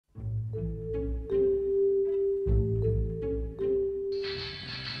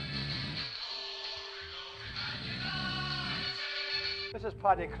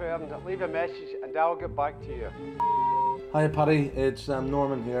Paddy Crerand. Leave a message and I'll get back to you. Hi Paddy, it's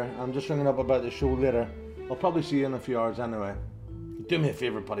Norman here. I'm just ringing up about the show later. I'll probably see you in a few hours anyway. Do me a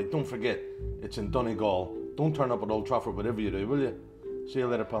favour, Paddy, don't forget, it's in Donegal. Don't turn up at Old Trafford, whatever you do, will you? See you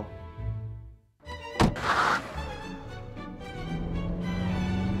later, pal.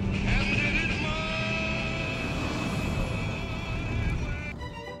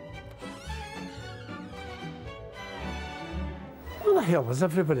 Where the hell is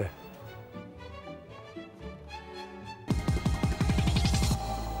everybody?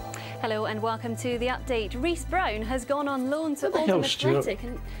 Hello and welcome to the update. Reece Brown has gone on loan to Oldham Athletic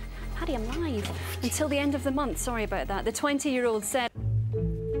and Paddy, I'm live until the end of the month. Sorry about that. The 20-year-old said.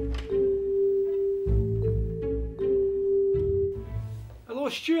 Hello,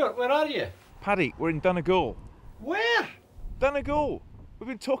 Stuart. Where are you? Paddy, we're in Donegal. Where? Donegal. We've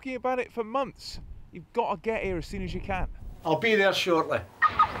been talking about it for months. You've got to get here as soon as you can. I'll be there shortly.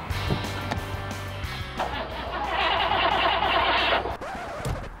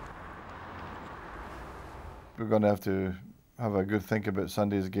 We're going to have a good think about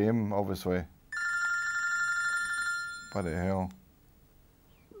Sunday's game, obviously. What the hell?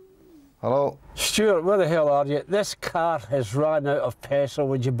 Hello? Stuart, where the hell are you? This car has run out of petrol.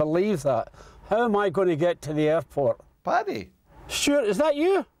 Would you believe that? How am I going to get to the airport? Paddy? Stuart, is that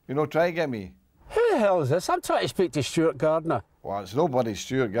you? You know, try to get me. Who the hell is this? I'm trying to speak to Stuart Gardner. Well, it's nobody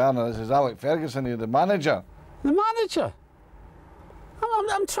Stuart Gardner. This is Alex Ferguson here, the manager. The manager?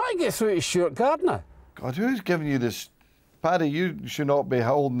 I'm trying to get through to Stuart Gardner. God, who's giving you this? Paddy, you should not be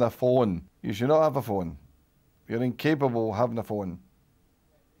holding a phone. You should not have a phone. You're incapable of having a phone.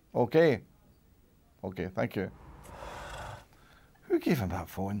 Okay? Okay, thank you. Who gave him that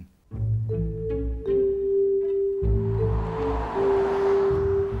phone?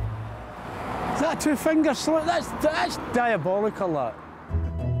 Is that a two-finger salute? That's diabolical, that.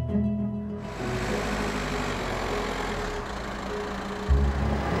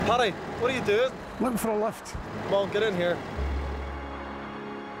 Paddy, what are you doing? Looking for a lift. Come on, get in here.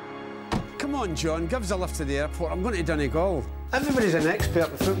 Come on, John, give us a lift to the airport. I'm going to Donegal. Everybody's an expert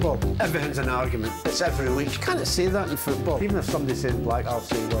in football. Everything's an argument. It's every week. You can't say that in football. Even if somebody says black, I'll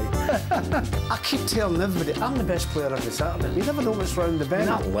say white. I keep telling everybody, I'm the best player every Saturday. You never know what's round the bend.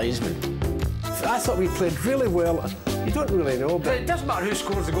 That lies me. I thought we played really well. You don't really know, but it doesn't matter who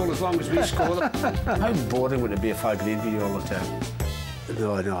scores the goal as long as we score them. How boring would it be if I agreed with you all the time?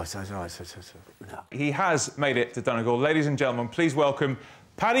 No. He has made it to Donegal. Ladies and gentlemen, please welcome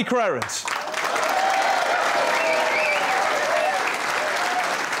Paddy Crerand.